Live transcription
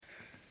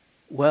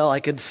Well, I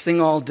could sing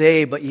all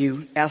day, but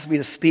you asked me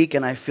to speak,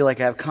 and I feel like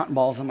I have cotton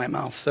balls in my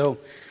mouth. So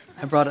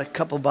I brought a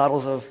couple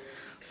bottles of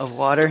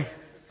water.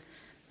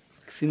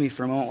 Excuse me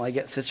for a moment while I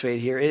get situated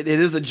here. It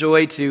is a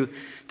joy to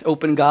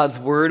open God's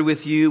Word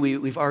with you.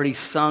 We've already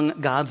sung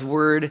God's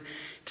Word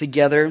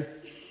together,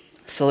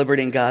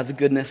 celebrating God's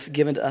goodness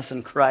given to us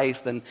in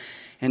Christ. And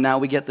now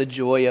we get the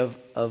joy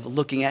of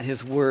looking at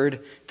His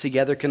Word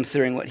together,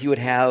 considering what He would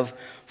have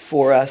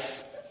for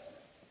us.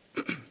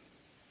 And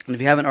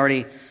if you haven't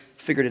already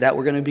figured it out,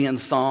 we're going to be in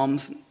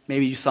Psalms.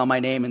 Maybe you saw my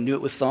name and knew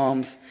it was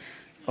Psalms.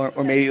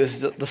 Or maybe it was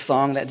the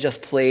song that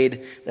just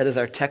played. That is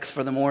our text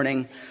for the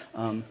morning.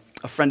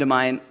 A friend of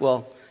mine,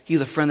 well, he's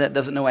a friend that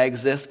doesn't know I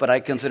exist, but I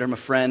consider him a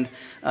friend.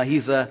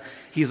 He's a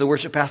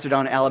worship pastor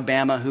down in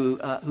Alabama who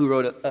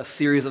wrote a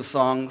series of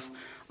songs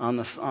on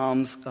the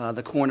Psalms.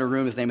 The Corner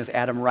Room, his name is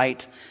Adam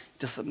Wright.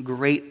 Just some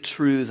great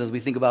truths as we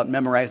think about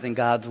memorizing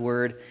God's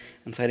Word.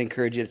 And so I'd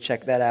encourage you to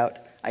check that out.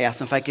 I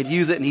asked him if I could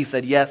use it, and he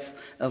said yes,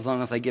 as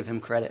long as I give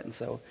him credit. And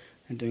so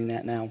I'm doing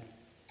that now.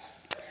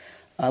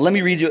 Let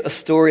me read you a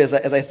story as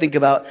I think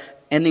about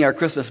ending our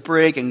Christmas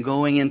break and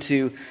going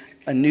into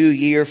a new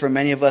year for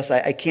many of us.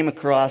 I came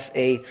across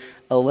a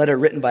letter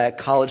written by a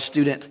college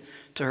student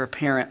to her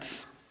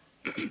parents.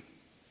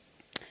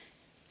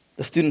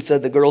 The student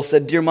said, the girl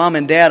said, "Dear Mom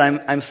and Dad,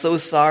 I'm so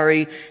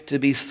sorry to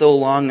be so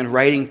long in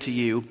writing to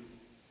you.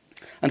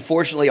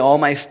 Unfortunately, all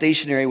my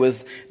stationery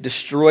was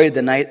destroyed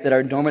the night that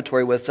our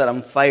dormitory was set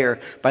on fire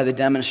by the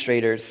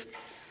demonstrators.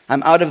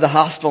 I'm out of the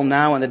hospital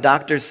now, and the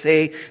doctors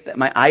say that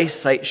my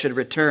eyesight should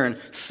return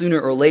sooner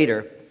or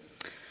later.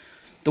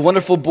 The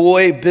wonderful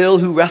boy, Bill,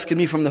 who rescued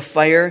me from the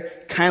fire,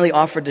 kindly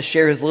offered to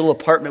share his little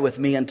apartment with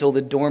me until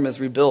the dorm is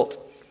rebuilt.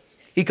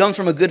 He comes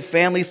from a good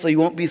family, so you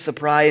won't be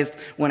surprised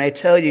when I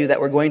tell you that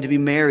we're going to be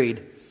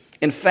married.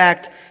 In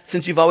fact,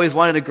 since you've always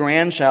wanted a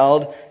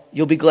grandchild,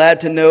 you'll be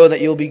glad to know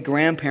that you'll be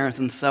grandparents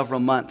in several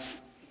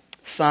months.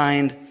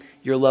 Signed,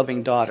 your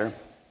loving daughter.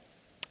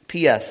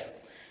 P.S.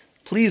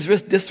 Please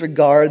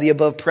disregard the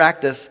above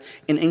practice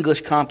in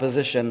English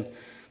composition.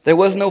 There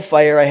was no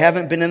fire, I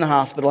haven't been in the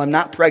hospital, I'm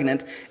not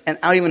pregnant, and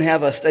I don't even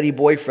have a steady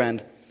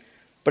boyfriend.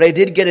 But I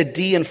did get a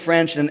D in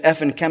French and an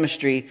F in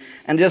chemistry,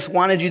 and just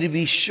wanted you to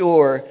be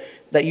sure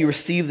that you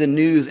receive the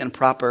news in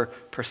proper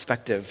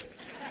perspective."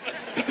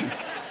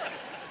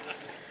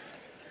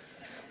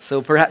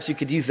 So perhaps you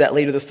could use that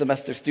later this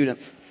semester,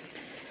 students.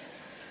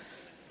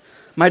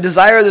 My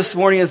desire this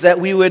morning is that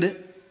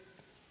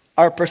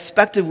our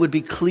perspective would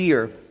be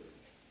clear.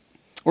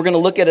 We're going to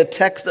look at a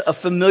text, a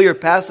familiar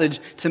passage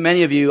to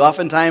many of you.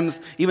 Oftentimes,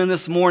 even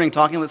this morning,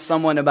 talking with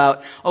someone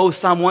about,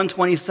 Psalm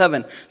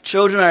 127,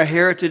 children are a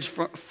heritage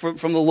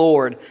from the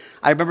Lord.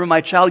 I remember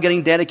my child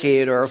getting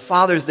dedicated, or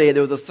Father's Day,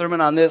 there was a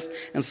sermon on this.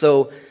 And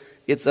so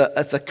it's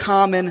a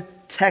common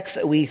text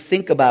that we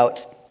think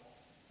about.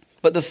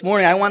 But this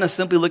morning, I want to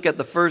simply look at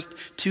the first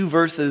two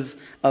verses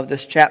of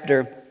this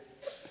chapter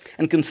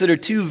and consider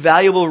two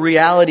valuable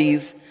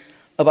realities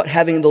about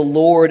having the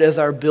Lord as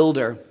our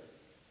builder.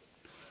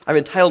 I've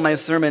entitled my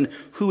sermon,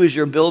 "Who is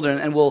Your Builder?"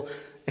 and we'll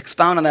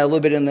expound on that a little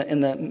bit in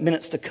the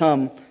minutes to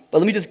come. But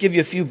let me just give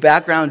you a few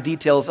background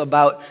details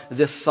about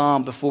this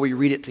psalm before we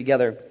read it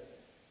together.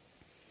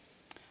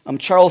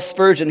 Charles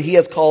Spurgeon, he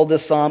has called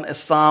this psalm a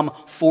psalm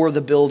for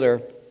the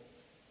builder.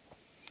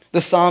 The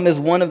psalm is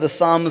one of the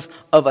psalms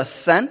of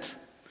ascent.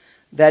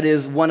 That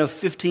is one of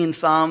 15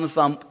 psalms,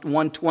 Psalm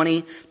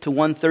 120 to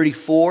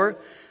 134.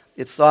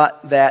 It's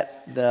thought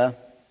that the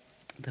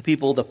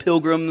people, the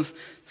pilgrims,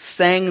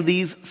 sang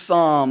these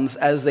psalms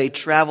as they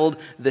traveled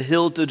the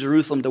hill to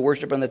Jerusalem to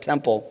worship in the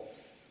temple.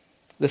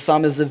 The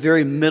psalm is the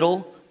very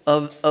middle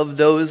of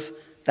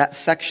that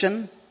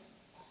section.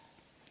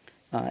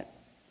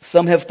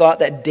 Some have thought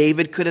that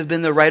David could have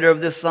been the writer of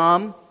this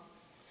psalm,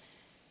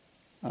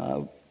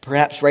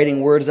 perhaps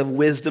writing words of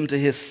wisdom to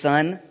his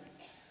son.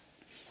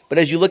 But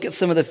as you look at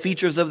some of the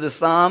features of the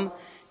psalm,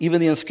 even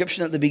the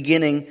inscription at the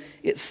beginning,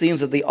 it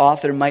seems that the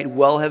author might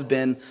well have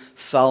been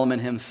Solomon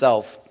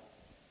himself.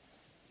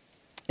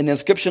 In the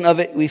inscription of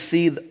it, we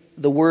see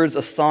the words,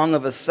 "A Song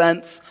of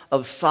Ascents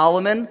of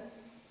Solomon."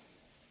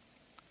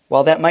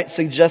 While that might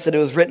suggest that it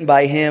was written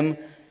by him,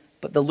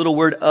 but the little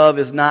word "of"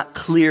 is not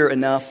clear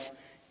enough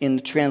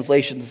in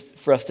translations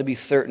for us to be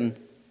certain.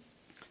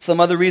 Some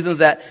other reasons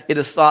that it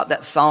is thought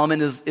that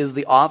Solomon is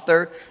the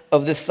author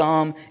of this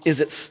psalm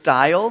is its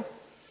style.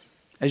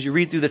 As you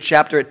read through the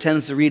chapter, it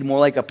tends to read more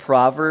like a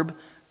proverb,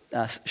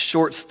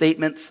 short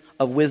statements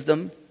of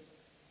wisdom.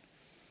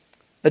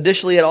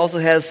 Additionally, it also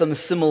has some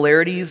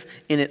similarities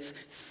in its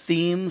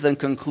themes and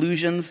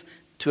conclusions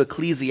to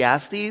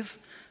Ecclesiastes,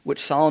 which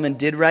Solomon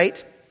did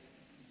write.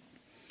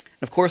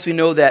 Of course, we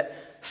know that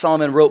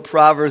Solomon wrote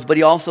Proverbs, but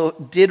he also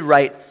did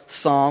write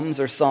psalms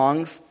or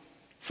songs.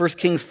 1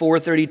 Kings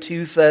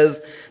 4:32 says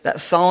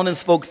that Solomon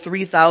spoke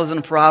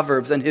 3,000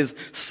 proverbs, and his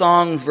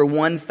songs were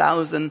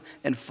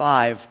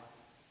 1,005.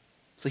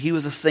 So he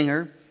was a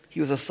singer, he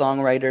was a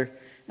songwriter,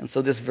 and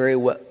so this very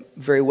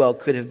well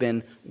could have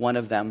been one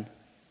of them.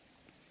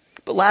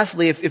 But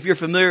lastly, if you're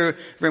familiar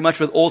very much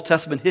with Old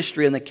Testament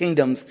history and the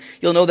kingdoms,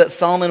 you'll know that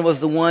Solomon was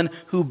the one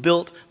who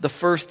built the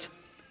first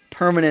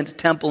permanent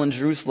temple in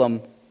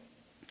Jerusalem.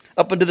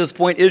 Up until this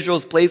point,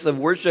 Israel's place of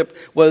worship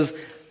was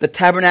the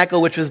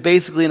tabernacle, which was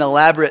basically an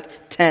elaborate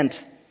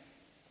tent.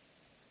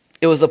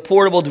 It was a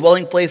portable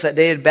dwelling place that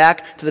dated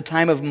back to the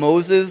time of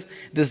Moses,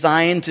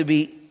 designed to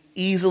be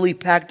easily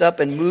packed up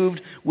and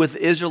moved with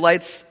the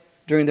Israelites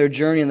during their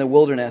journey in the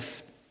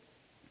wilderness.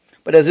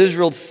 But as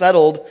Israel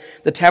settled,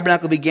 the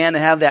tabernacle began to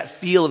have that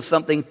feel of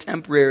something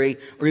temporary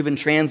or even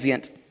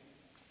transient.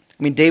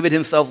 I mean, David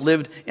himself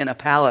lived in a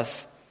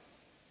palace,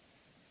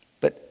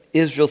 but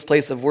Israel's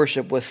place of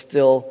worship was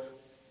still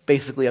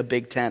basically a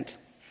big tent.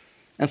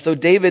 And so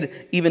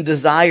David even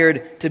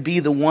desired to be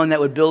the one that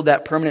would build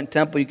that permanent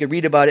temple. You can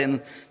read about it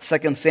in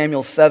 2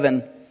 Samuel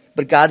 7.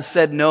 But God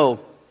said no.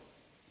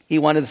 He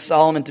wanted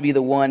Solomon to be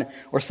the one,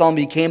 or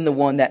Solomon became the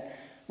one that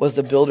was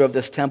the builder of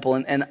this temple.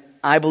 And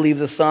I believe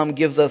the psalm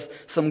gives us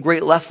some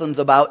great lessons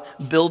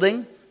about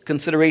building,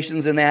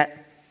 considerations in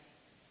that.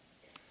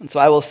 And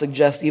so I will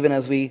suggest, even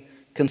as we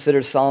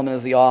consider Solomon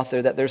as the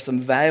author, that there's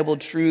some valuable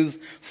truths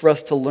for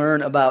us to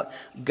learn about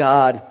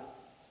God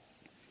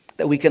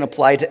that we can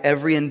apply to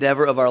every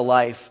endeavor of our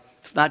life.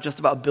 It's not just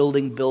about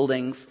building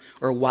buildings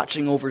or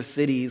watching over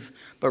cities,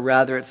 but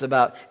rather it's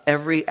about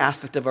every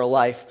aspect of our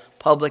life,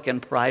 public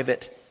and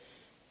private,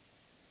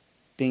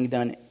 being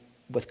done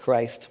with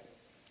Christ.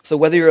 So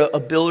whether you're a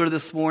builder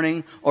this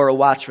morning or a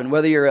watchman,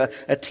 whether you're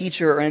a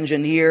teacher or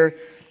engineer,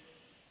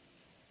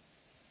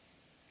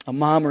 a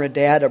mom or a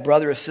dad, a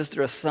brother, a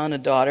sister, a son, a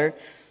daughter,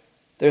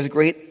 there's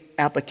great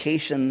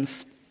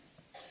applications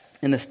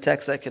in this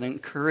text that can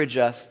encourage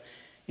us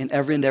in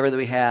every endeavor that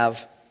we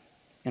have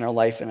in our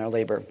life and our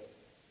labor.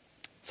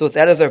 So with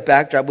that as our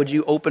backdrop, would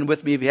you open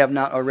with me, if you have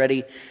not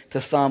already,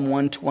 to Psalm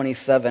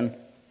 127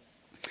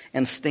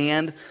 and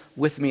stand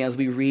with me as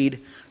we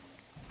read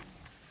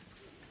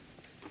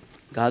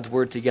God's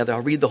word together.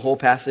 I'll read the whole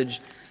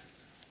passage.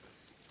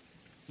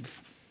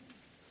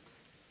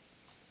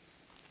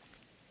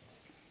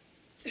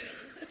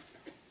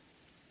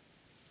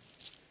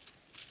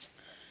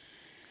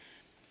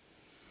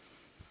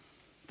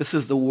 This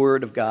is the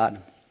word of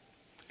God.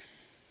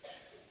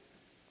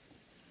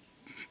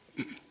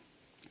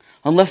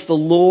 Unless the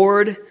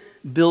Lord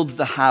builds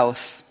the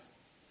house,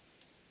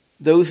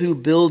 those who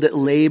build it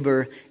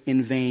labor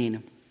in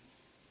vain.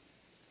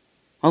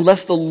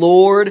 Unless the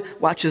Lord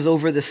watches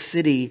over the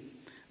city,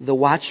 the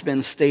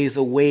watchman stays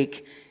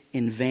awake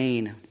in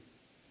vain.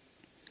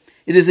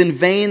 It is in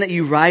vain that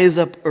you rise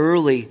up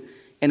early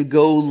and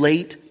go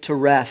late to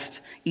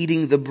rest,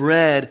 eating the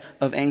bread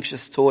of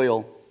anxious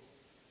toil.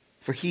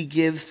 For he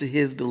gives to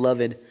his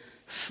beloved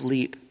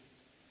sleep.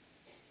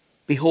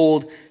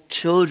 Behold,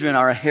 children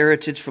are a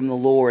heritage from the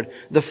Lord,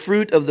 the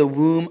fruit of the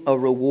womb a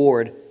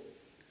reward.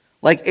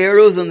 Like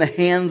arrows in the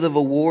hands of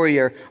a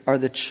warrior are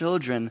the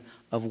children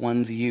of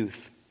one's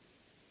youth.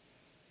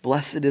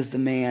 Blessed is the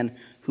man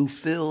who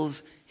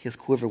fills his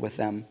quiver with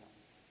them.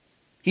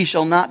 He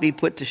shall not be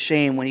put to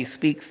shame when he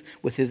speaks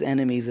with his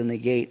enemies in the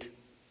gate.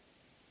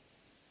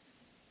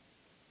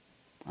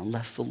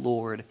 Unless the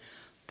Lord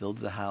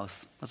builds the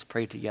house. Let's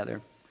pray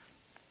together.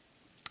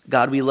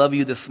 God, we love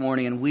you this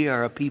morning, and we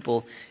are a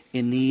people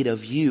in need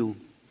of you.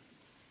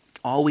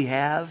 All we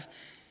have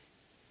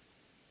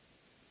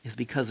is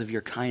because of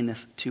your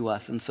kindness to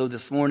us. And so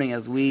this morning,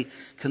 as we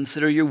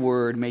consider your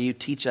word, may you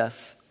teach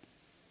us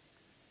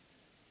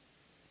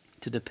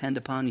to depend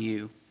upon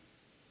you,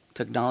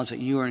 to acknowledge that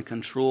you are in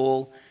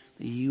control,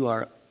 that you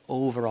are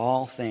over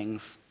all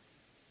things.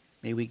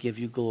 May we give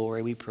you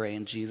glory, we pray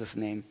in Jesus'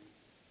 name.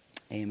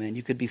 Amen.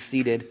 You could be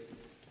seated.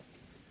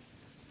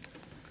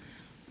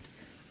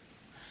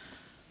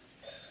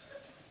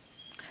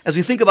 As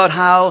we think about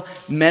how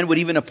men would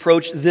even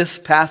approach this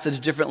passage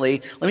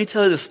differently, let me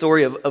tell you the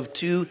story of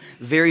two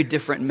very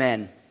different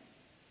men.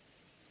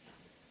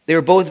 They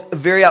were both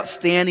very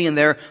outstanding in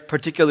their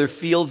particular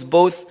fields,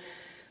 both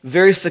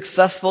very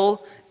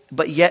successful,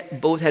 but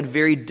yet both had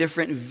very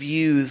different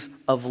views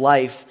of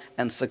life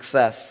and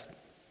success.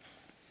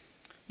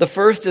 The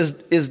first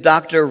is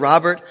Dr.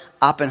 Robert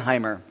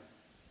Oppenheimer.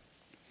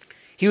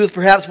 He was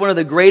perhaps one of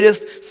the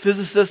greatest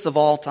physicists of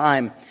all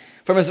time.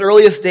 From his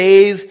earliest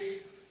days,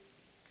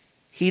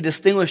 he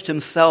distinguished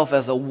himself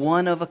as a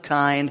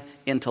one-of-a-kind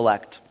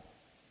intellect.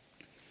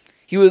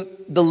 He was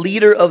the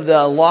leader of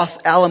the Los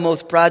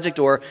Alamos Project,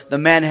 or the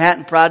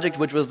Manhattan Project,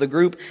 which was the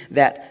group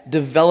that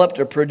developed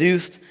or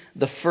produced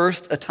the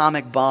first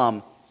atomic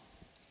bomb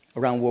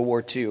around World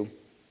War II.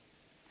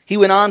 He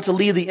went on to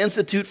lead the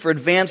Institute for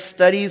Advanced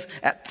Studies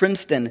at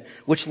Princeton,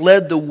 which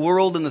led the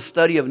world in the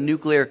study of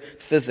nuclear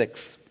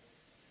physics.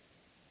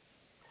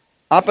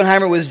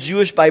 Oppenheimer was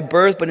Jewish by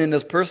birth, but in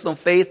his personal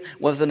faith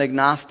was an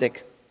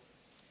agnostic,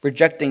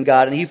 rejecting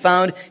God. And he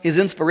found his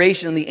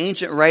inspiration in the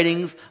ancient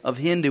writings of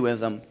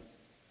Hinduism.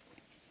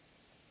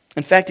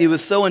 In fact, he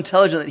was so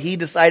intelligent that he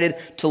decided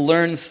to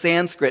learn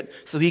Sanskrit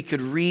so he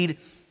could read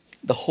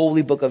the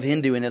holy book of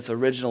Hindu in its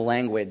original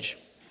language.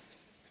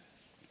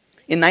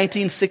 In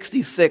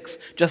 1966,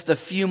 just a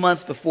few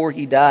months before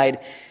he died,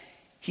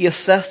 he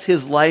assessed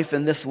his life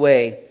in this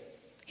way.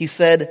 He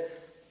said,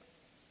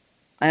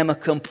 I am a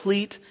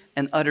complete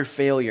and utter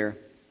failure.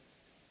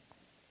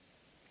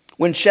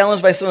 When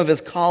challenged by some of his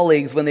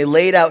colleagues, when they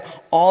laid out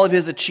all of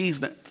his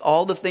achievements,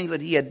 all the things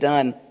that he had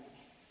done,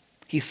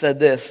 he said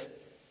this,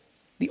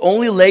 the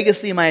only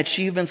legacy my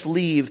achievements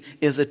leave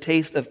is a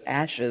taste of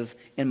ashes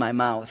in my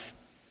mouth.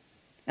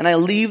 And I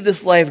leave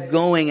this life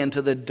going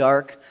into the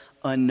dark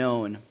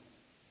unknown.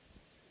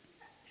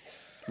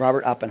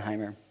 Robert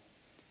Oppenheimer.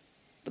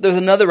 But there's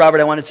another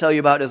Robert I want to tell you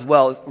about as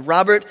well.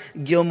 Robert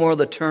Gilmore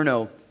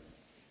Letourneau,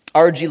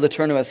 R.G.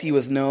 Letourneau as he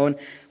was known,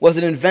 was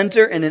an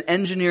inventor and an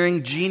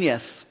engineering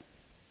genius.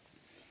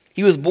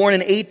 He was born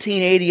in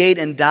 1888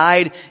 and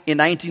died in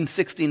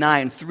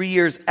 1969, 3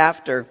 years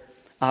after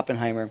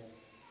Oppenheimer.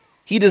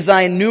 He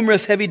designed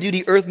numerous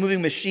heavy-duty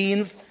earth-moving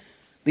machines,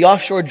 the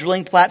offshore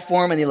drilling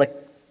platform, and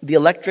the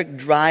electric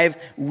drive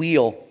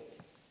wheel.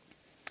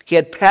 He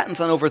had patents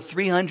on over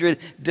 300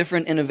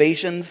 different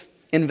inventions,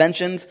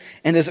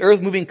 and his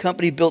earth-moving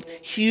company built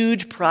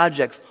huge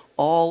projects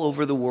all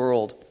over the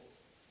world.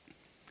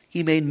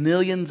 He made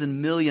millions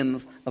and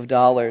millions of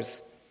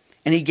dollars,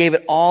 and he gave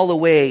it all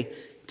away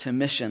to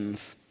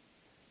missions.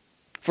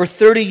 For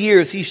 30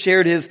 years, he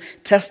shared his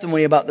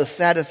testimony about the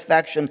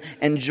satisfaction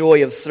and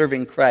joy of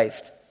serving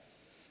Christ.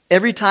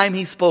 Every time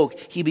he spoke,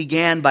 he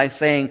began by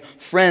saying,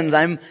 friends,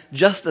 I'm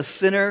just a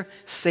sinner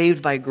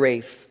saved by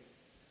grace.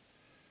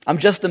 I'm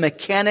just a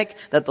mechanic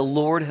that the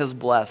Lord has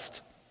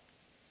blessed.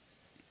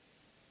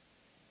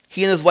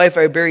 He and his wife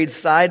are buried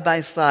side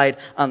by side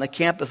on the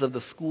campus of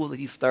the school that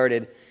he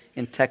started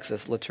in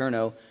Texas,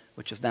 LeTourneau,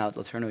 which is now at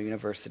LeTourneau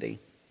University.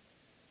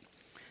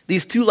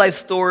 These two life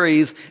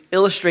stories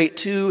illustrate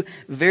two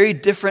very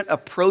different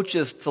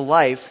approaches to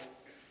life,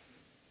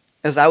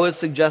 as I would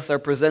suggest are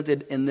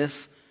presented in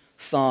this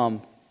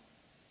psalm.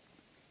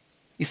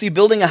 You see,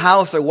 building a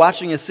house or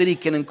watching a city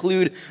can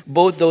include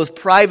both those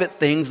private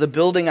things, the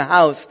building a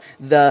house,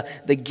 the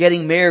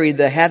getting married,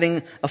 the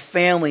having a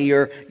family,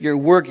 your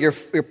work, your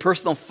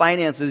personal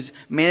finances,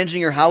 managing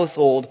your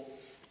household,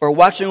 or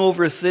watching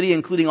over a city,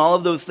 including all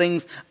of those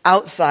things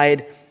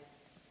outside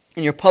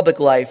in your public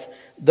life,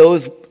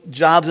 those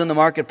jobs in the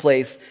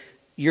marketplace,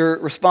 your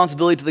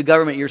responsibility to the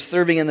government, your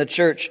serving in the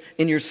church,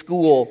 in your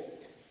school.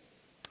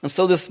 And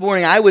so this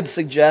morning I would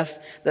suggest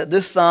that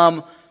this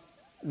psalm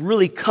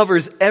really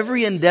covers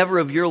every endeavor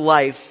of your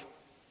life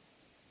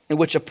in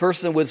which a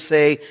person would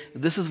say,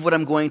 this is what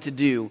I'm going to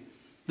do.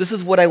 This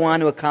is what I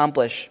want to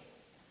accomplish.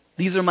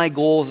 These are my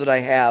goals that I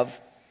have.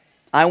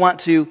 I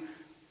want to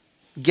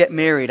get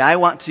married. I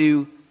want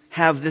to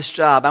have this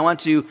job. I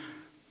want to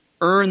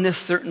earn this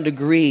certain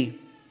degree,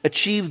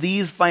 achieve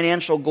these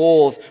financial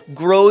goals,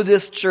 grow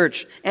this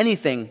church,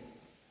 anything.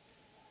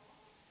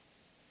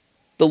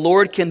 The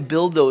Lord can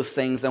build those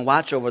things and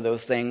watch over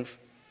those things,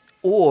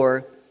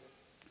 or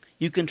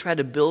you can try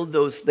to build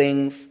those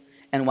things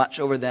and watch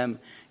over them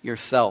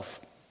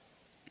yourself.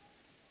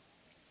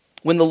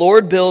 When the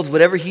Lord builds,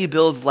 whatever He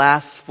builds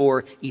lasts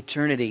for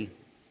eternity.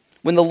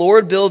 When the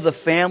Lord builds a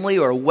family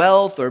or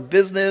wealth or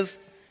business,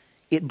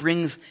 it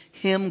brings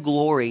Him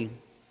glory.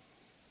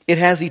 It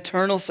has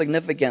eternal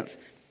significance.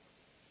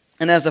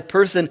 And as a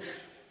person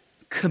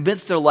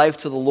commits their life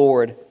to the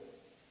Lord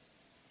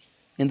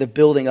in the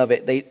building of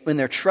it, when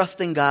they're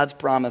trusting God's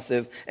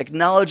promises,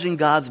 acknowledging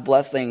God's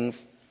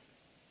blessings,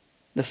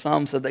 the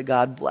psalm said that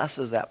God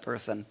blesses that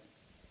person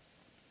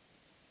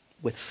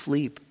with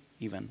sleep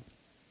even.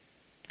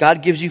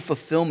 God gives you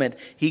fulfillment.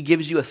 He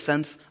gives you a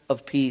sense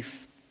of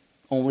peace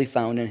only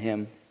found in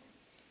Him.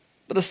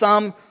 But the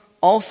psalm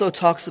also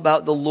talks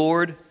about the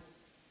Lord,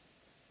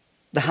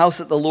 the house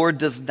that the Lord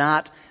does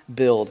not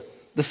build,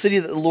 the city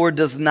that the Lord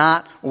does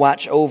not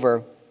watch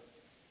over.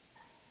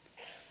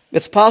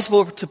 It's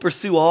possible to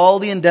pursue all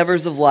the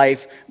endeavors of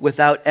life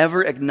without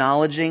ever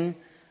acknowledging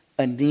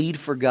a need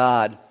for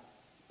God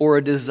or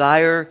a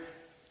desire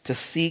to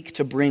seek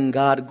to bring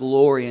God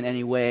glory in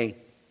any way.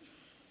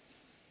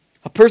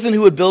 A person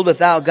who would build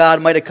without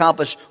God might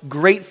accomplish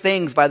great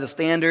things by the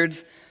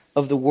standards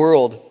of the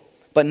world,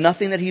 but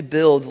nothing that he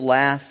builds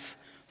lasts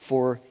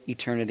for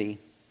eternity.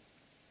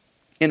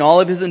 In all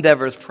of his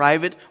endeavors,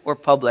 private or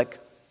public,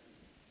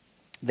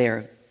 they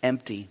are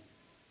empty,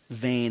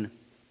 vain,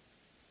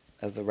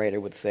 as the writer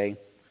would say.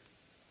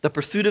 The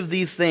pursuit of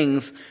these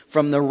things,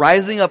 from the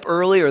rising up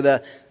early or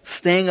the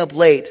staying up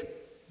late,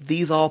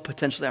 these all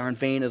potentially are in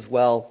vain as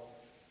well,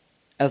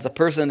 as the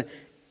person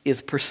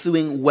is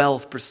pursuing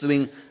wealth,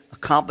 pursuing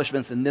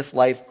accomplishments in this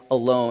life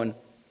alone.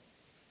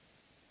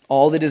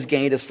 All that is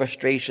gained is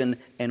frustration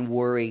and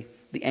worry,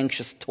 the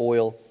anxious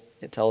toil,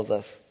 it tells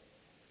us.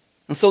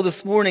 And so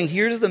this morning,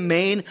 here's the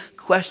main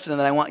question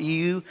that I want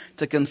you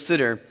to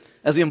consider.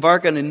 As we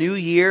embark on a new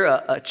year,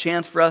 a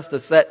chance for us to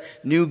set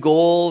new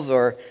goals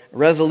or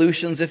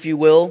resolutions, if you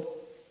will.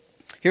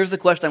 Here's the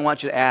question I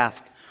want you to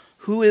ask.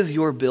 Who is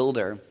your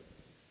builder?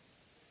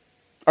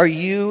 Are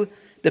you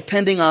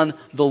depending on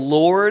the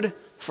Lord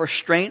for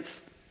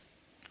strength?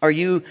 Are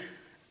you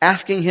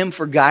asking Him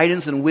for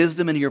guidance and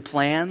wisdom in your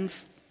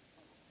plans?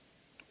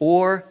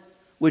 Or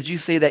would you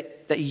say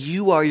that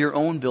you are your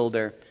own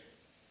builder,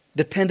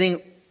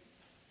 depending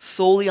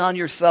solely on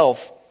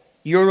yourself,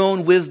 your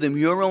own wisdom,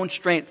 your own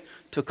strength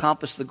to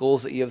accomplish the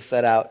goals that you have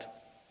set out?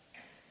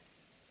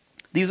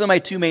 These are my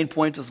two main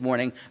points this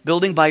morning: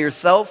 building by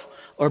yourself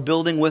or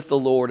building with the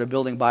Lord or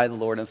building by the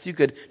Lord. And so you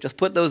could just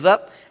put those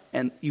up,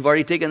 and you've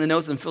already taken the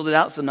notes and filled it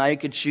out, so now you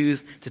could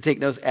choose to take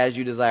notes as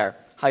you desire.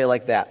 How you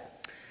like that?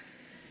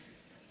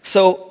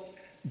 So,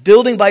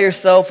 building by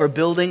yourself or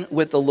building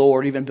with the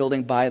Lord, even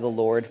building by the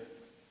Lord.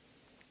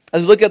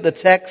 As we look at the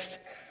text,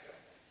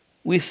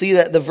 we see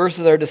that the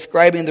verses are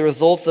describing the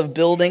results of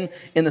building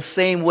in the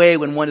same way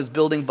when one is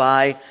building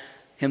by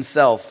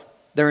himself.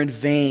 They're in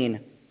vain.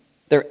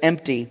 They're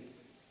empty.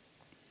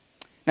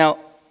 Now,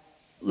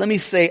 let me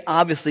say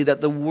obviously that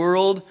the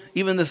world,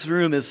 even this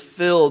room, is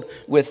filled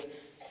with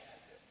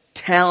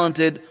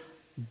talented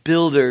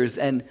builders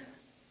and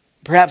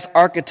perhaps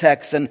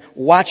architects and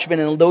watchmen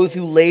and those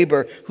who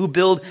labor, who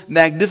build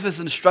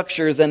magnificent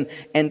structures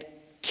and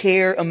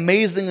care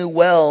amazingly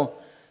well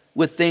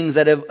with things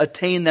that have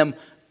attained them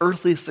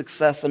earthly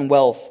success and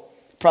wealth,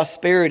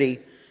 prosperity.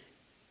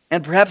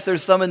 And perhaps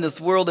there's some in this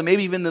world, and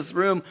maybe even in this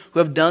room, who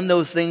have done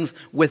those things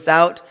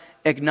without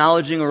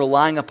acknowledging or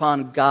relying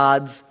upon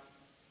God's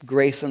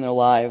grace in their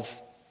lives.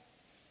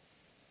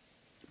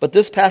 But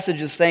this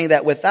passage is saying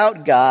that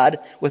without God,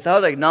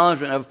 without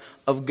acknowledgement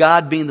of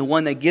God being the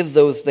one that gives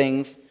those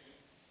things,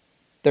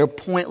 they're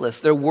pointless,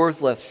 they're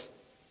worthless.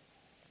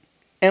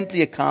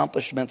 Empty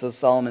accomplishments, as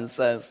Solomon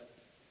says.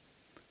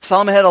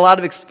 Solomon had a lot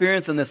of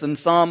experience in this. In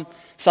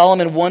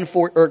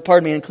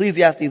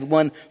Ecclesiastes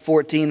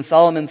 1:14,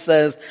 Solomon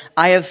says,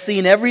 "I have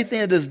seen everything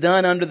that is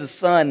done under the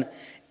sun,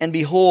 and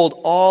behold,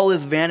 all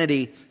is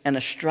vanity and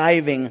a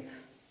striving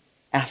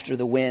after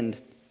the wind."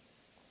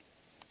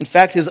 In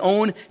fact, his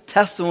own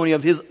testimony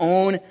of his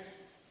own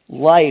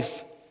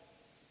life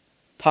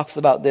talks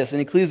about this. In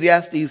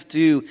Ecclesiastes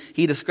 2,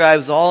 he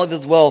describes all of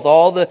his wealth,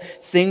 all the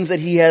things that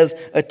he has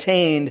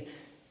attained,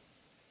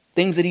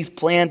 things that he's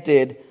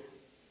planted,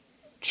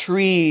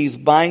 trees,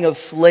 buying of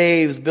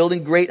slaves,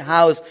 building great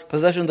house,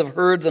 possessions of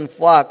herds and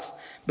flocks,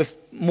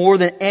 more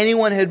than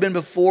anyone had been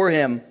before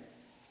him,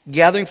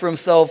 gathering for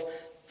himself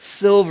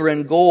silver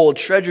and gold,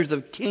 treasures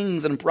of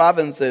kings and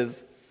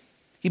provinces.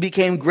 He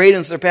became great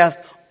and surpassed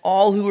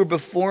all who were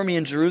before me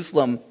in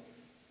Jerusalem.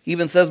 He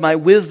even says, "My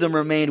wisdom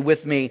remained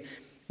with me.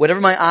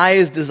 Whatever my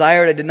eyes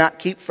desired, I did not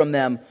keep from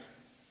them.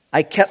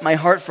 I kept my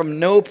heart from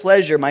no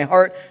pleasure. My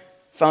heart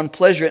found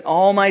pleasure in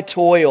all my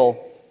toil,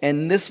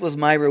 and this was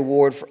my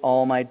reward for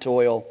all my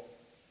toil.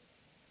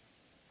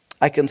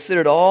 I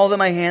considered all that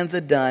my hands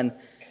had done,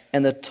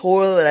 and the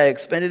toil that I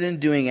expended in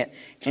doing it,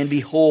 and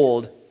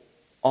behold,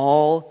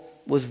 all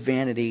was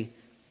vanity,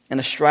 and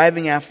a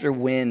striving after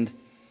wind,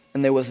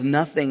 and there was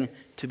nothing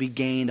to be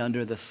gained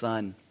under the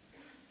sun."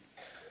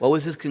 What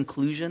was his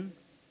conclusion?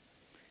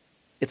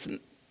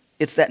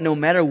 It's that no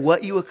matter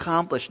what you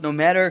accomplish, no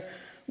matter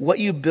what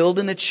you build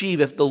and achieve,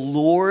 if the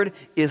Lord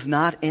is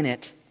not in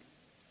it,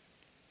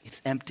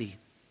 it's empty,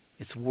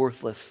 it's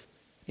worthless,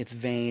 it's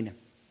vain.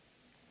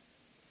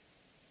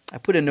 I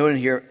put a note in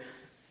here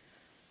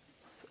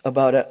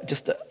about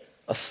just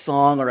a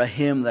song or a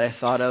hymn that I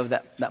thought of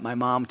that my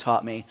mom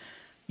taught me.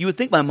 You would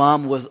think my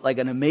mom was like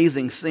an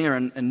amazing singer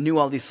and knew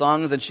all these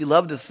songs, and she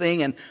loved to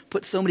sing and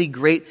put so many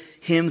great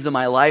hymns in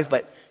my life,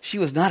 but she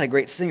was not a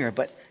great singer,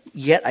 but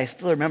yet I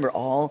still remember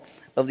all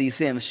of these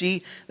hymns.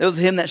 There was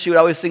a hymn that she would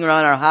always sing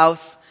around our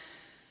house.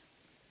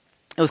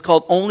 It was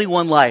called "Only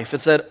One Life."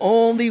 It said,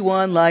 "Only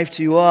one life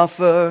to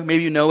offer."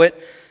 Maybe you know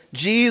it.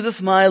 "Jesus,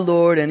 my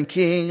Lord and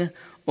King,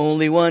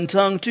 only one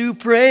tongue to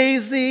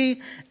praise thee,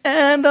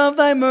 and of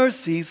thy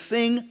mercy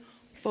sing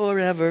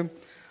forever.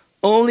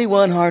 Only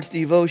one heart's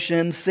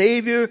devotion,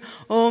 Savior,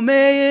 oh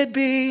may it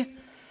be,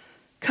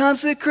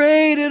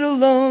 consecrated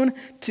alone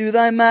to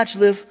thy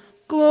matchless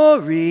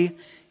glory,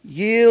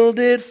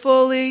 yielded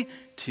fully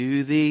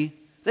to thee."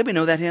 Does anybody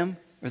know that hymn?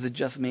 Or is it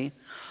just me?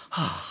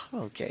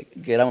 Okay,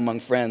 good. I'm among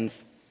friends.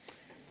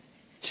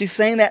 She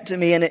sang that to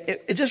me, and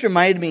it just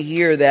reminded me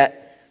here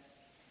that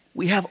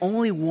we have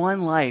only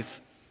one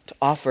life to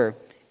offer,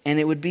 and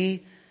it would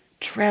be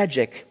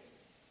tragic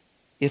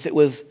if it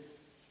was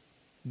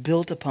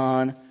built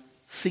upon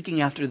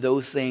seeking after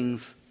those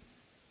things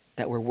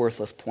that were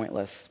worthless,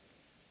 pointless.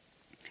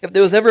 If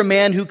there was ever a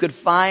man who could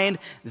find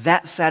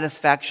that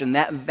satisfaction,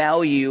 that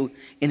value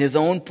in his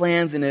own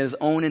plans and in his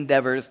own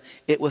endeavors,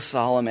 it was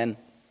Solomon.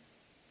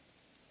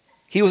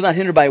 He was not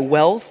hindered by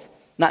wealth,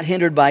 not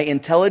hindered by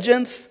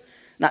intelligence,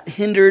 not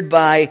hindered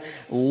by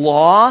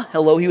law.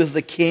 Hello, he was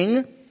the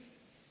king.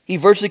 He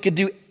virtually could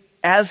do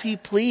as he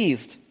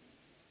pleased.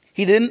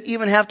 He didn't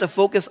even have to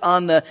focus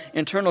on the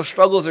internal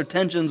struggles or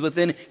tensions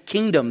within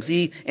kingdoms.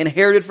 He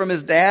inherited from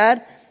his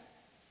dad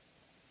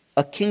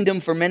a kingdom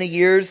for many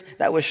years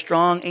that was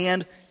strong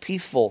and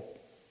peaceful.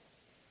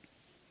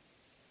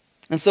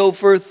 And so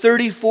for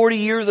 30, 40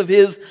 years of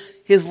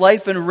his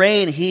life and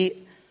reign,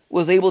 he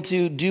was able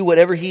to do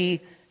whatever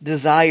he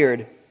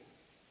desired.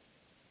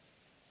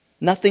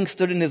 Nothing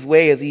stood in his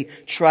way as he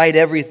tried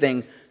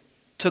everything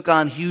took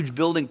on huge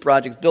building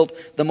projects, built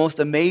the most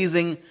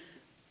amazing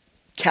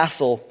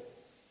castle.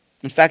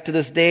 In fact, to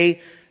this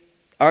day,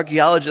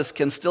 archaeologists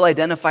can still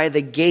identify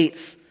the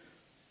gates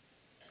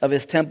of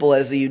his temple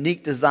as a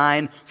unique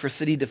design for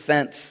city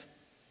defense.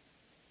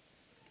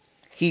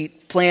 He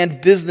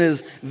planned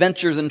business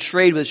ventures and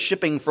trade with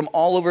shipping from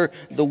all over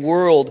the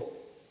world,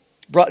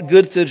 brought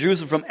goods to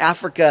Jerusalem from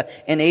Africa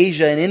and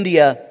Asia and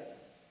India.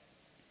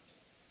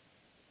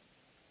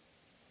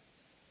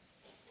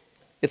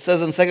 It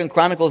says in 2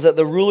 Chronicles that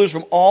the rulers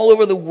from all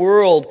over the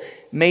world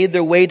made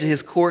their way to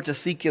his court to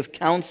seek his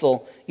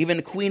counsel. Even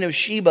the Queen of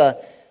Sheba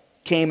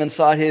came and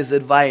sought his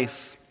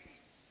advice.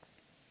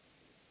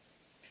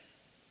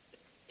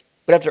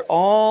 But after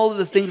all of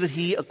the things that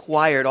he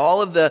acquired,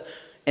 all of the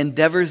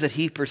endeavors that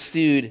he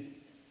pursued,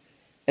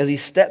 as he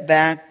stepped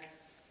back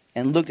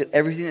and looked at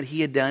everything that he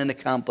had done and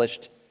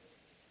accomplished,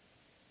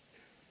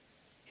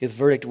 his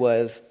verdict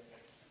was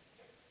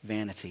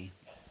vanity.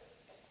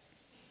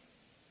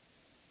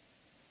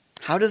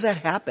 How does that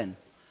happen?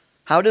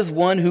 How does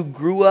one who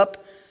grew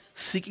up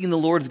seeking the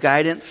Lord's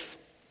guidance,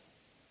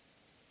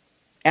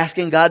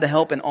 asking God to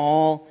help in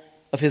all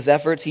of his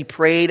efforts, he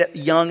prayed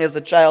young as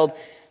a child,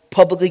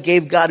 publicly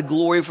gave God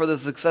glory for the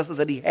successes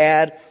that he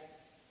had,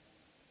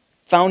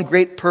 found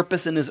great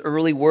purpose in his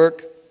early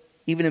work,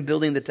 even in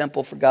building the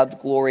temple for God's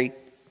glory.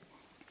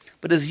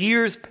 But as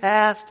years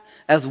passed,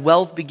 as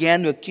wealth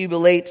began to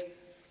accumulate,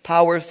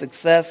 power,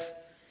 success,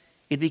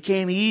 it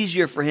became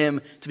easier for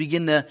him to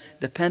begin to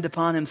depend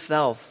upon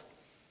himself,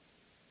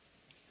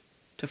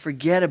 to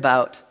forget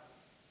about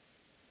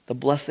the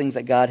blessings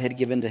that God had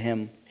given to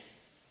him.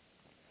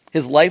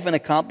 His life and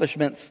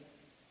accomplishments,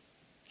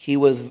 he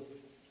was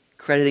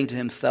crediting to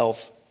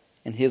himself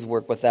and his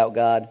work without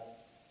God.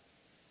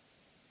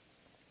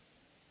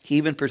 He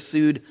even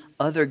pursued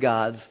other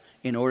gods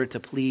in order to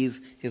please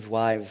his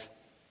wives,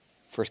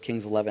 1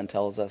 Kings 11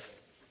 tells us.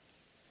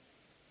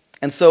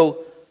 And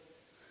so,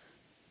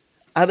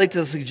 I'd like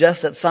to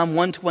suggest that Psalm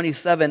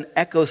 127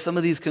 echoes some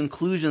of these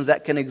conclusions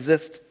that can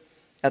exist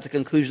at the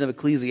conclusion of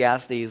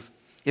Ecclesiastes.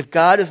 If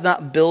God is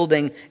not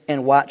building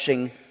and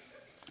watching,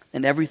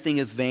 then everything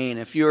is vain.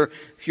 If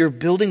you're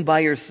building by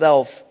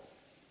yourself,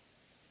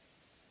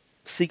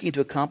 seeking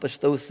to accomplish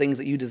those things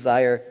that you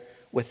desire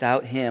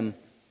without him,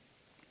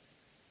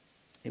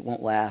 it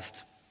won't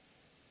last.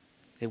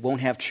 It won't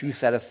have true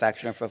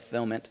satisfaction or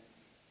fulfillment.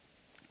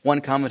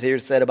 One commentator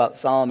said about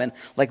Solomon,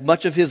 like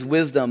much of his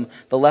wisdom,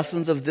 the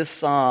lessons of this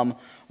psalm,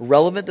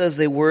 relevant as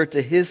they were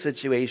to his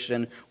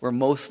situation, were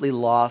mostly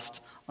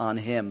lost on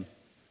him.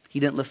 He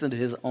didn't listen to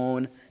his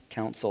own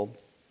counsel.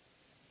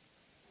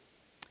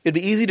 It'd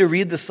be easy to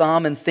read the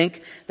psalm and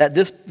think that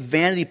this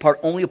vanity part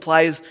only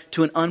applies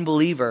to an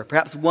unbeliever,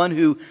 perhaps one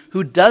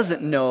who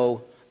doesn't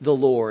know the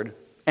Lord,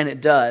 and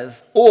it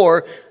does.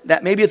 Or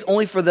that maybe it's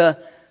only for the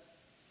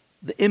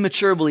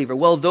immature believer.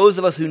 Well, those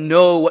of us who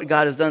know what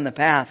God has done in the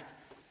past.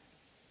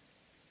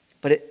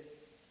 But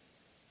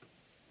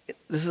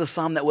this is a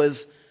psalm that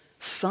was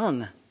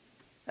sung.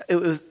 It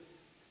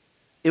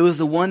was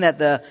the one that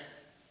the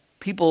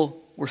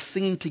people were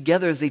singing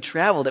together as they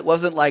traveled. It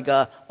wasn't like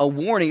a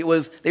warning.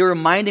 They were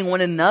reminding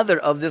one another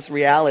of this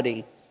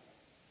reality.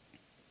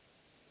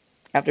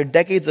 After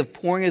decades of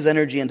pouring his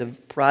energy into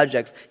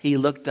projects, he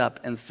looked up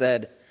and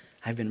said,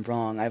 I've been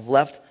wrong. I've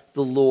left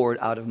the Lord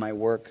out of my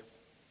work.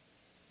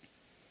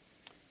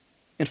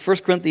 In 1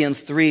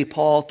 Corinthians 3,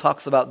 Paul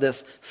talks about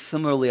this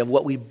similarly, of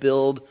what we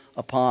build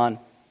upon.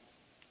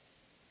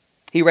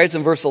 He writes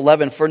in verse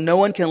 11, For no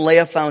one can lay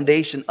a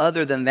foundation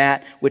other than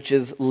that which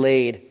is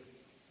laid,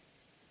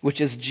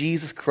 which is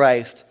Jesus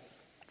Christ.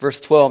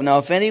 Verse 12, Now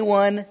if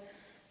anyone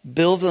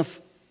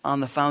builds on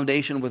the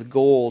foundation with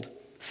gold,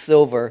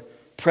 silver,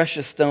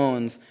 precious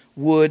stones,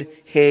 wood,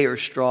 hay, or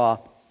straw,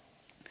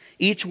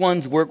 each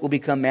one's work will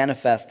become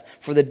manifest,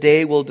 for the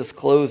day will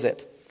disclose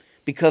it,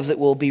 because it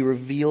will be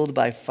revealed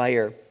by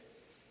fire.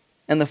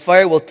 And the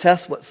fire will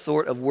test what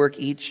sort of work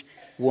each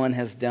one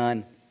has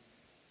done.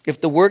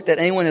 If the work that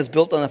anyone has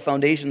built on the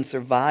foundation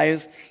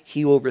survives,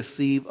 he will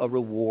receive a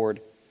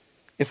reward.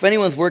 If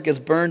anyone's work is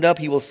burned up,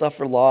 he will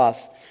suffer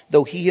loss,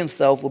 though he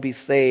himself will be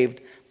saved,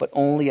 but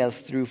only as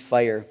through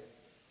fire.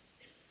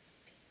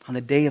 On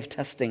the day of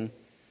testing,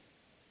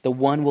 the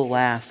one will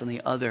last and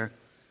the other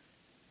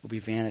will be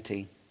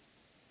vanity.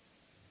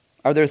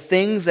 Are there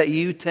things that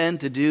you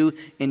tend to do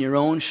in your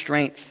own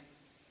strength,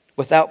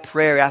 without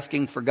prayer,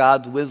 asking for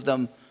God's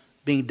wisdom,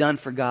 being done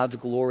for God's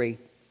glory?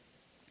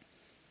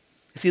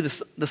 You see,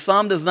 the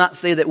psalm does not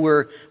say that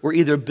we're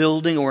either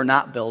building or we're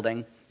not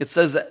building. It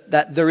says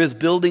that there is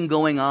building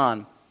going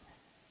on.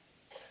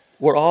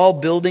 We're all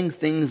building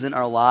things in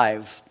our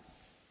lives.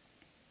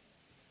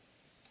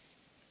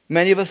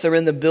 Many of us are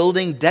in the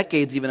building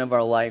decades even of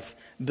our life,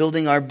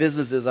 building our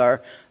businesses,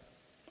 our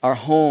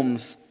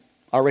homes,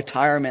 our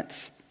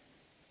retirements.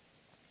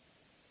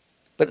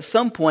 But at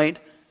some point,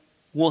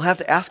 we'll have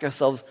to ask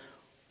ourselves,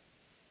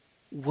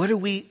 what are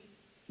we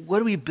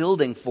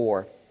building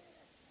for?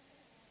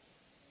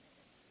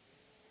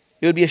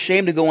 It would be a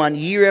shame to go on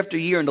year after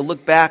year and to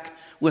look back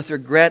with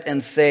regret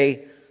and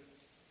say,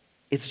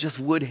 it's just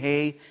wood,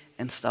 hay,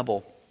 and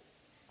stubble.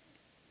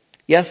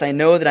 Yes, I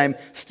know that I'm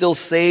still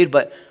saved,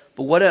 but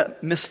what a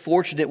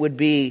misfortune it would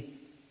be,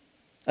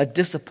 a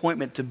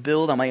disappointment to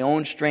build on my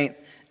own strength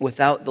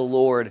without the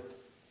Lord.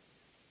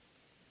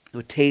 It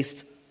would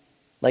taste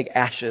like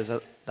ashes,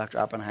 as Dr.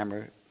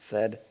 Oppenheimer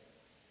said.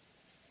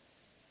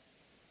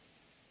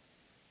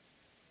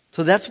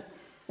 So that's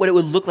what it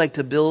would look like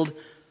to build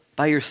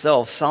by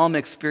yourself. Solomon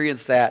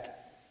experienced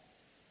that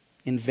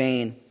in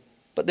vain.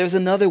 But there's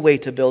another way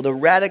to build, a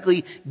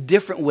radically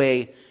different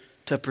way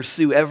to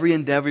pursue every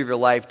endeavor of your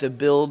life, to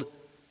build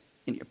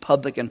in your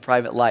public and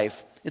private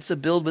life. It's to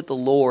build with the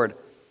Lord,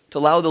 to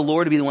allow the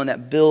Lord to be the one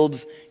that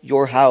builds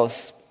your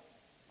house.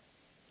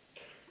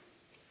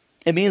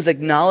 It means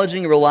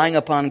acknowledging and relying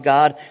upon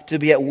God to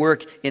be at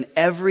work in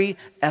every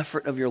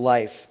effort of your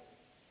life.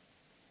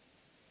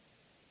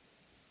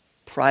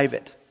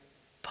 Private,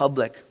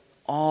 public,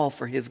 all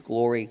for His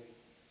glory.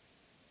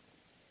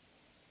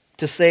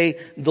 To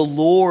say the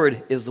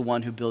Lord is the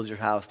one who builds your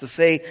house. To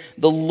say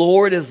the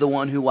Lord is the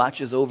one who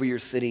watches over your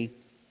city.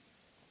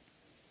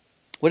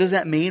 What does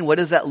that mean? What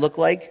does that look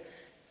like?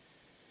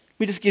 Let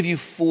me just give you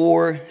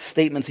 4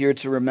 statements here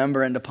to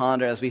remember and to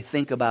ponder as we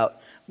think about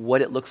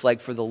what it looks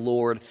like for the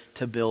Lord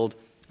to build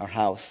our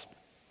house.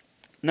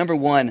 Number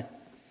 1,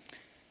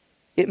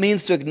 it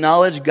means to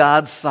acknowledge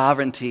God's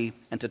sovereignty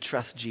and to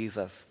trust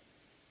Jesus.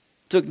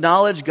 To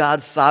acknowledge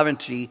God's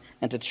sovereignty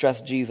and to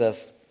trust Jesus.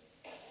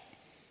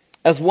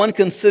 As one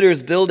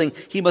considers building,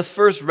 he must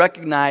first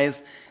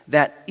recognize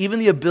that even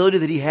the ability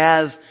that he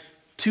has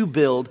to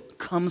build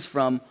comes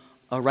from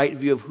a right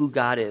view of who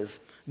God is.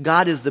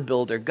 God is the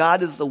builder.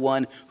 God is the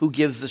one who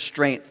gives the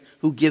strength,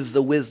 who gives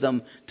the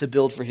wisdom to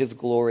build for His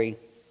glory.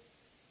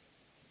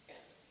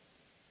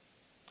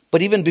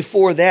 But even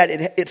before that,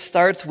 it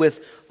starts with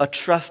a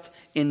trust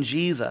in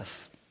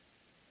Jesus.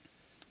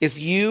 If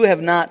you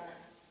have not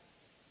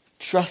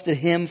trusted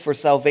Him for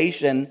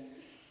salvation,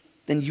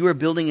 then you are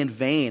building in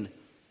vain.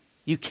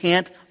 You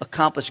can't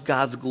accomplish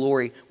God's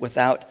glory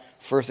without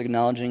first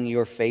acknowledging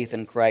your faith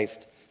in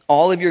Christ.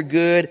 All of your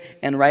good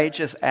and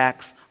righteous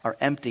acts are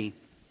empty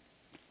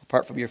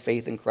apart from your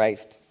faith in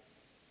Christ.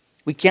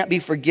 We can't be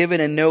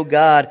forgiven and know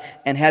God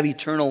and have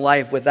eternal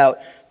life without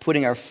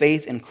putting our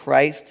faith in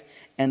Christ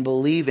and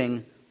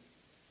believing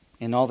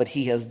in all that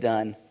He has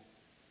done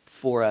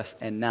for us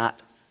and not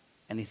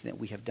anything that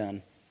we have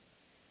done.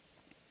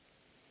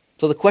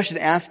 So the question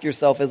to ask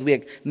yourself as we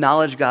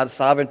acknowledge God's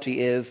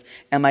sovereignty is,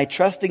 am I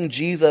trusting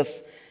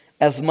Jesus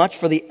as much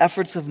for the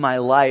efforts of my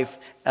life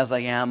as I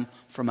am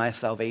for my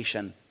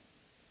salvation?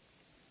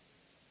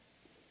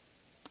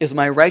 Is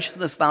my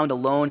righteousness found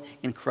alone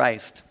in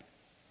Christ?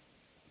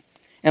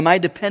 Am I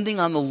depending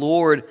on the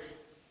Lord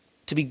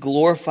to be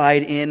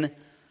glorified in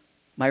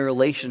my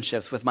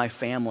relationships with my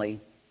family?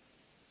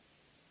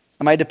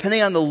 Am I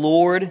depending on the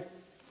Lord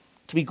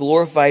to be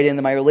glorified in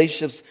my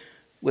relationships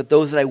with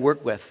those that I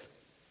work with?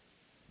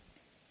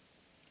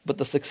 But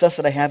the success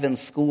that I have in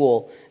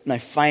school, my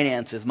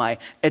finances, my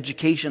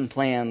education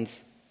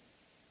plans,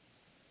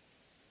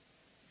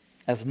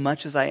 as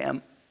much as I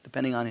am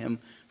depending on Him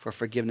for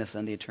forgiveness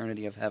and the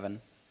eternity of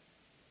heaven.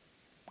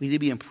 We need to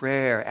be in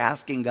prayer,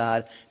 asking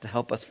God to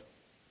help us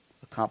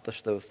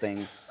accomplish those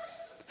things,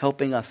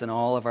 helping us in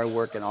all of our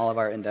work and all of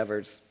our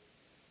endeavors.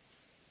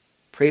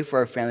 Pray for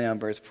our family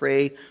members,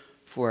 pray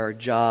for our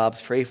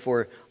jobs, pray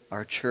for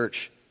our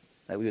church,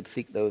 that we would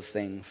seek those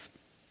things.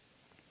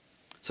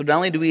 So not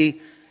only do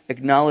we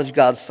acknowledge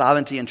God's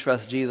sovereignty and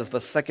trust Jesus,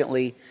 but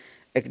secondly,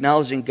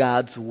 acknowledging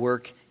God's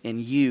work in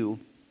you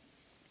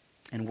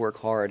and work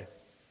hard.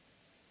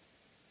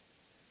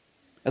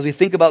 As we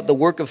think about the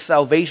work of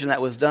salvation that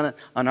was done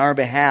on our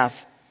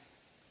behalf,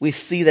 we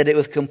see that it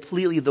was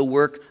completely the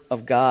work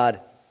of God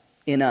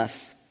in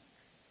us.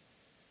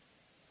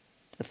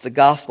 That's the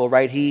gospel,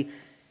 right?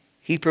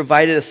 He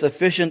provided a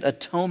sufficient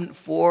atonement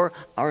for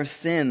our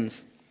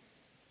sins,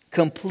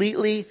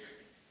 completely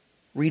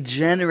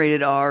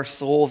regenerated our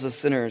souls as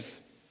sinners.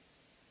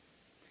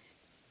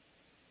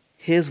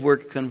 His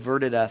work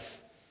converted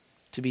us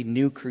to be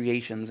new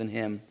creations in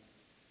Him.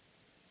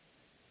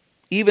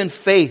 Even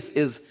faith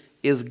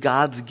is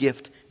God's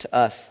gift to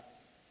us.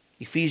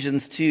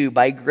 Ephesians 2,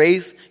 by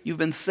grace you've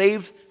been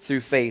saved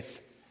through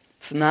faith.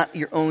 It's not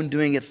your own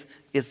doing,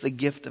 it's the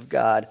gift of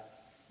God.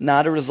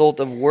 Not a result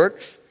of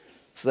works,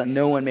 so that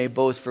no one may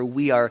boast, for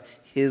we are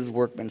His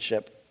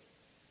workmanship.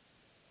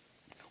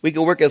 We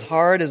can work as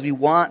hard as we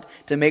want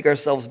to make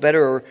ourselves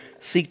better or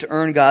seek to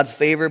earn God's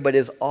favor, but it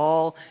is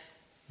all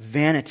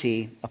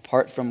vanity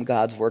apart from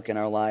God's work in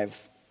our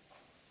lives.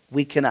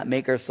 We cannot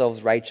make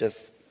ourselves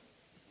righteous.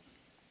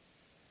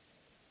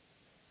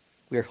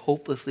 We are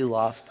hopelessly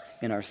lost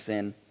in our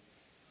sin.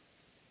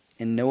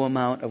 And no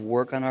amount of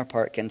work on our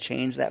part can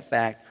change that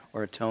fact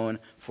or atone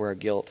for our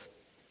guilt.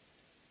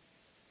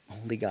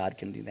 Only God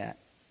can do that.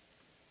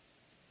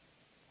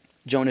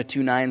 Jonah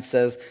 2:9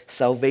 says,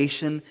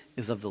 salvation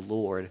is of the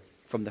Lord.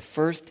 From the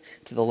first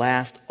to the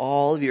last,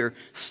 all of your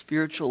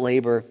spiritual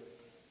labor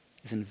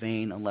is in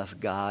vain unless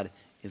God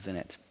is in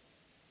it.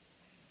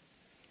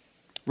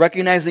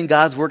 Recognizing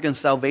God's work in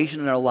salvation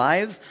in our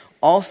lives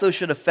also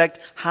should affect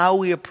how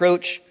we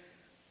approach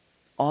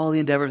all the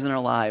endeavors in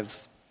our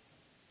lives,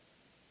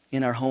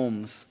 in our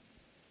homes,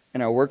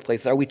 in our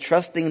workplace. Are we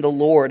trusting the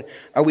Lord?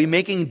 Are we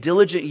making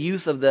diligent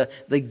use of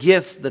the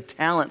gifts, the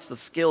talents, the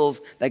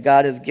skills that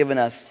God has given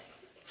us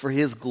for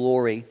His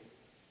glory?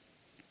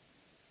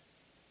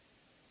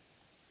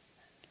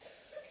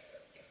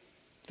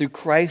 Through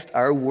Christ,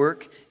 our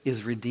work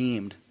is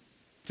redeemed.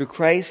 Through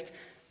Christ,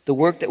 the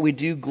work that we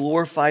do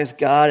glorifies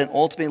God and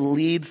ultimately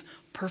leads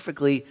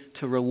perfectly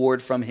to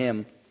reward from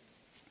Him.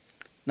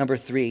 Number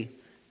 3,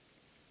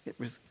 it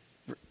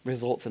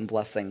results in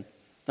blessing.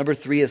 Number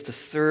 3 is to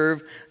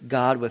serve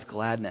God with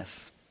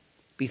gladness.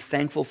 Be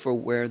thankful for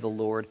where the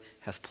Lord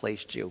has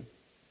placed you.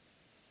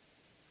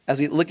 As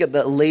we look at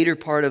the later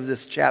part of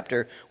this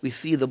chapter, we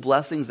see the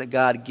blessings that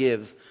God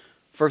gives.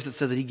 First it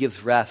says that He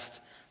gives rest,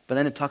 but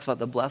then it talks about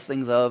the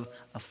blessings of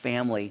a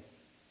family,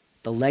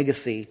 the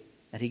legacy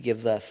that He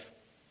gives us.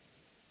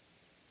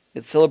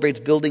 It celebrates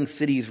building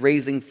cities,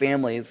 raising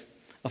families,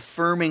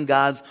 affirming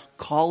God's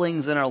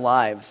callings in our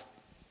lives.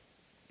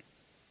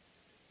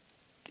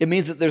 It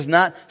means that there's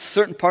not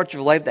certain parts of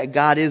your life that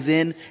God is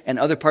in and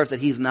other parts that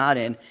He's not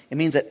in. It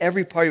means that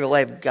every part of your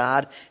life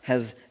God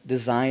has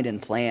designed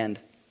and planned.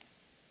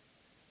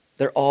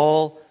 They're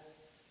all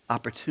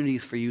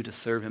opportunities for you to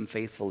serve Him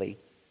faithfully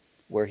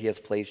where He has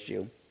placed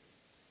you.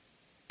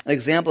 An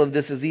example of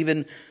this is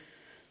even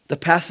the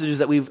passages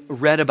that we've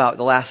read about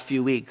the last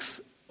few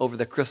weeks over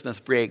the Christmas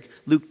break.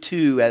 Luke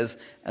 2, as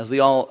we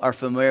all are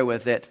familiar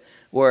with it,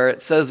 where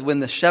it says when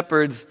the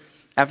shepherds,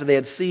 after they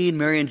had seen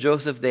Mary and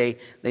Joseph, they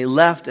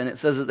left, and it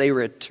says that they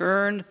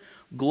returned,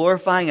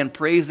 glorifying and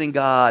praising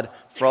God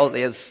for all that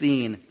they had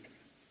seen.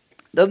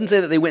 It doesn't say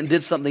that they went and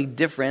did something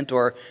different,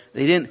 or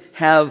they didn't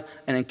have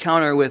an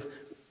encounter with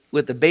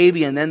the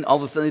baby, and then all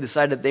of a sudden they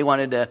decided that they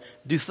wanted to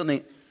do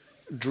something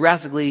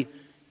drastically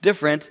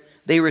different.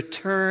 They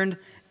returned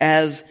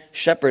as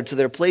shepherds to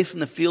their place in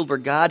the field where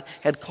God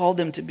had called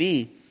them to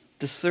be,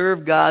 to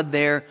serve God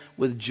there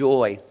with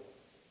joy.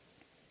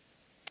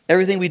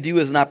 Everything we do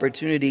is an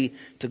opportunity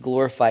to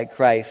glorify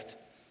Christ.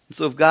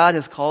 So if God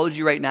has called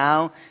you right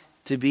now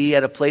to be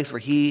at a place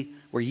where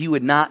you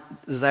would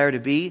not desire to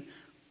be,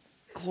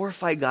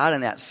 glorify God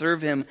in that.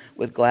 Serve Him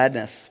with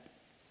gladness.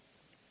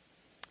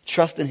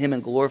 Trust in Him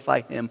and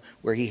glorify Him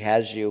where He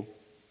has you.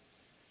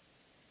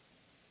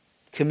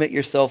 Commit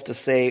yourself to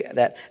say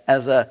that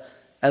as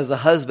a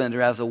husband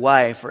or as a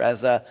wife or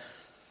as a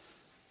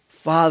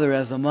father,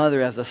 as a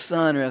mother, as a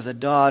son or as a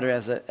daughter,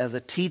 as a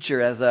teacher,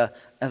 as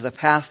a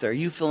pastor,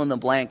 you fill in the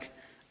blank,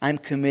 I'm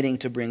committing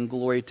to bring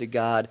glory to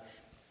God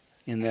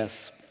in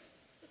this.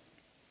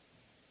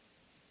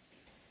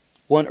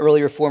 One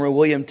early reformer,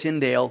 William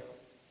Tyndale,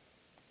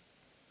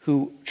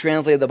 who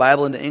translated the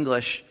Bible into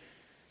English,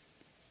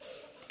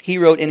 he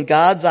wrote, "In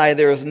God's eye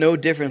there is no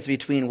difference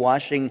between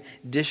washing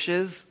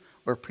dishes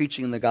or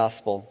preaching the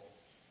gospel."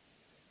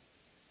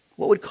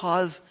 What would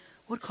cause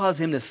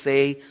him to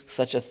say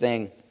such a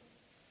thing?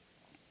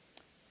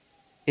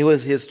 It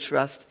was his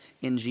trust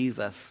in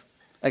Jesus,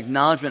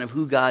 acknowledgement of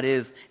who God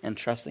is and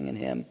trusting in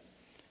Him.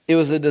 It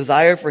was a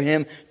desire for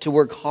him to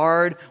work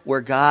hard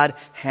where God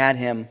had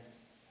him,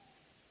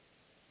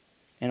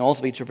 and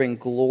ultimately to bring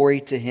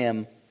glory to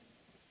Him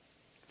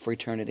for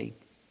eternity.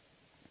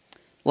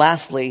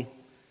 Lastly,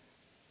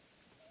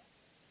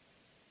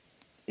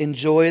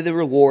 enjoy the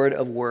reward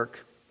of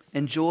work.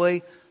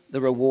 Enjoy the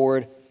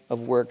reward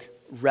of work.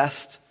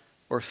 Rest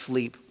or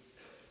sleep.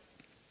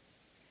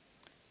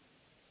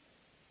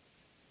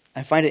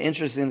 I find it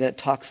interesting that it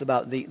talks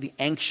about the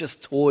anxious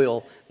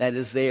toil that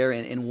is there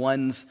in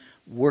one's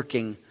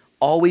working.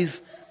 Always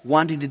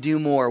wanting to do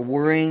more,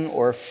 worrying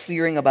or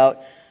fearing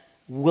about,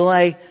 will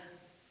I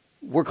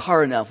work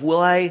hard enough? Will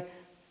I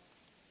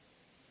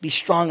be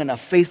strong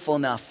enough, faithful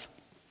enough?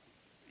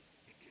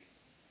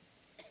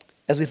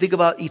 As we think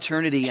about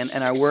eternity and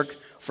our work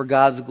for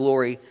God's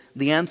glory,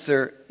 the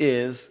answer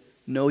is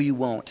no, you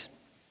won't.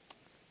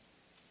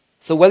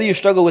 So whether you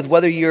struggle with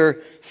whether you're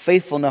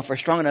faithful enough or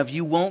strong enough,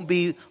 you won't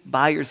be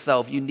by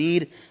yourself. You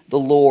need the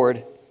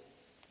Lord.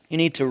 You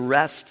need to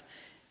rest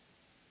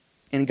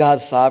in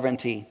God's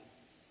sovereignty.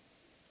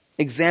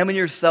 Examine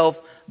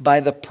yourself by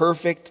the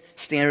perfect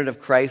standard of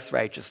Christ's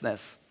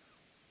righteousness.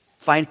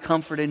 Find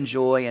comfort and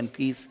joy and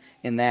peace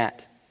in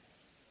that.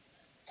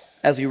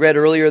 As we read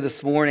earlier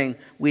this morning,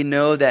 we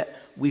know that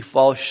we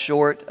fall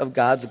short of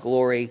God's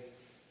glory.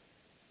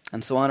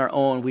 And so on our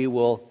own, we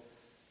will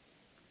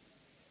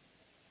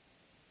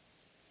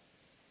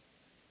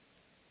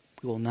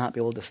not be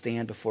able to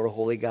stand before a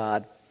holy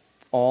God.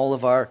 All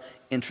of our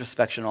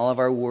introspection, all of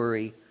our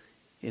worry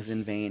is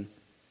in vain.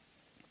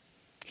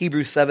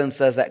 Hebrews 7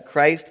 says that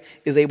Christ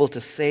is able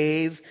to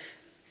save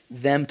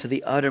them to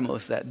the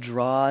uttermost that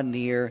draw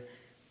near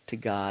to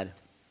God.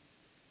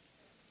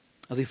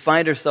 As we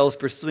find ourselves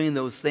pursuing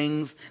those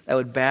things that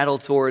would battle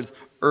towards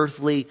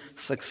earthly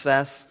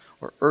success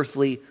or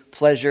earthly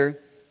pleasure,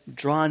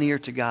 draw near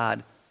to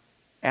God.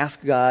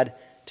 Ask God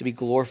to be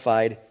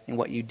glorified in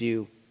what you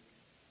do.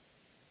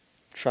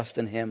 Trust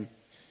in Him.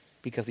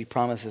 because he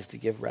promises to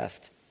give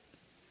rest.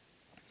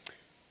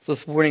 So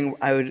this morning,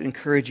 I would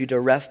encourage you to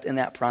rest in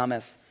that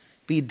promise.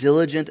 Be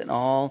diligent in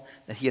all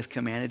that he has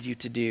commanded you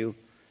to do.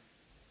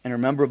 And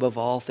remember above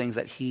all things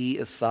that he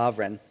is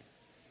sovereign.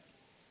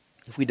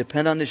 If we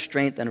depend on his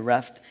strength and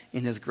rest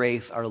in his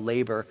grace, our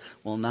labor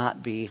will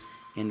not be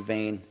in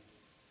vain.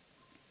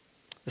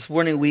 This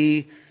morning,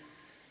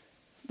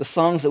 the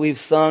songs that we've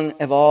sung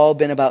have all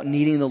been about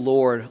needing the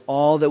Lord.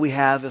 All that we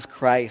have is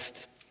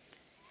Christ.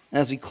 And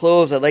as we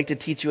close, I'd like to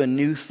teach you a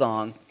new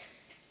song.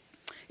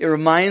 It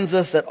reminds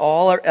us that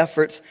all our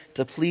efforts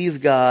to please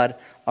God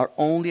are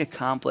only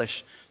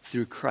accomplished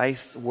through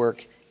Christ's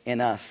work in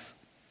us.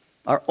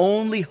 Our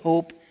only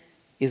hope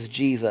is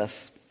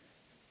Jesus.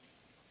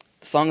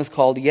 The song is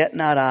called Yet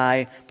Not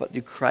I, But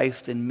Through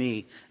Christ in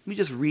Me. Let me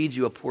just read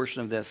you a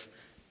portion of this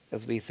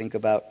as we think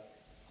about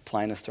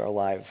applying this to our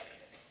lives.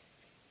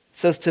 It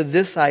says, "To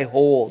this I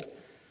hold.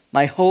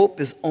 My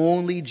hope is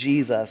only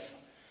Jesus,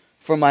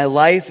 for my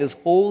life is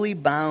wholly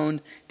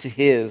bound to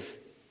his.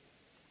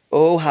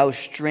 Oh, how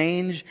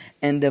strange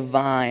and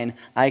divine.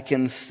 I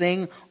can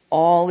sing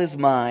all is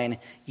mine,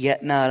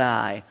 yet not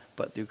I,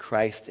 but through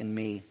Christ in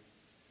me.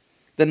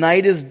 The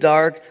night is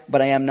dark,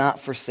 but I am not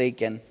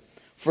forsaken.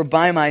 For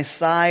by my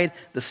side,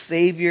 the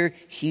Savior,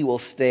 he will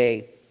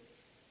stay.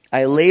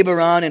 I labor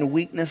on in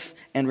weakness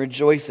and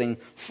rejoicing,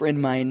 for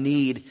in my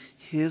need,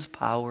 his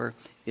power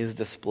is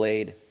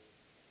displayed.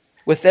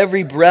 With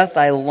every breath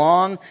I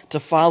long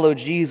to follow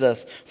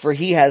Jesus, for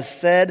he has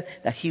said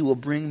that he will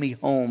bring me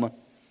home.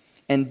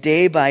 And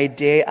day by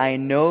day I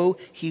know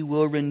he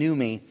will renew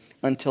me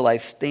until I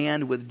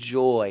stand with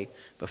joy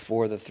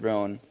before the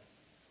throne.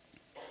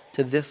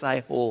 To this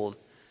I hold.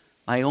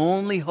 My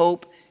only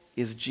hope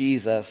is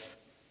Jesus.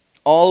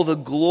 All the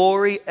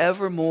glory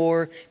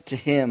evermore to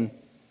him.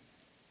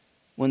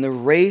 When the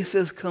race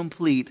is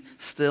complete,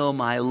 still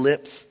my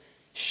lips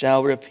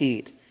shall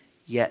repeat,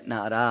 yet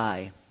not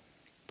I,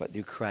 but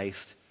through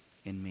Christ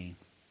in me."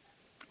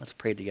 Let's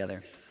pray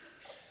together.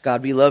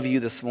 God, we love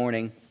you this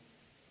morning.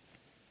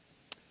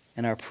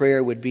 And our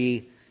prayer would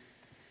be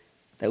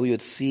that we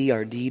would see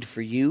our need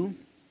for you,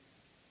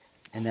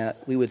 and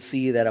that we would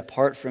see that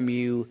apart from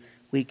you,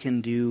 we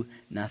can do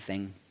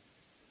nothing.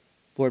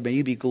 Lord, may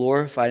you be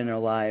glorified in our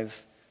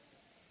lives,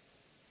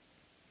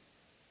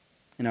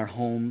 in our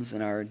homes,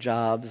 in our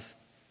jobs,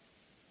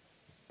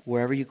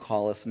 wherever you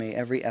call us. May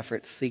every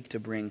effort seek to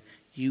bring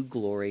you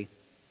glory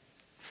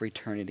for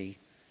eternity.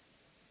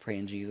 Pray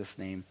in Jesus'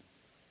 name.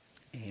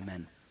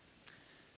 Amen.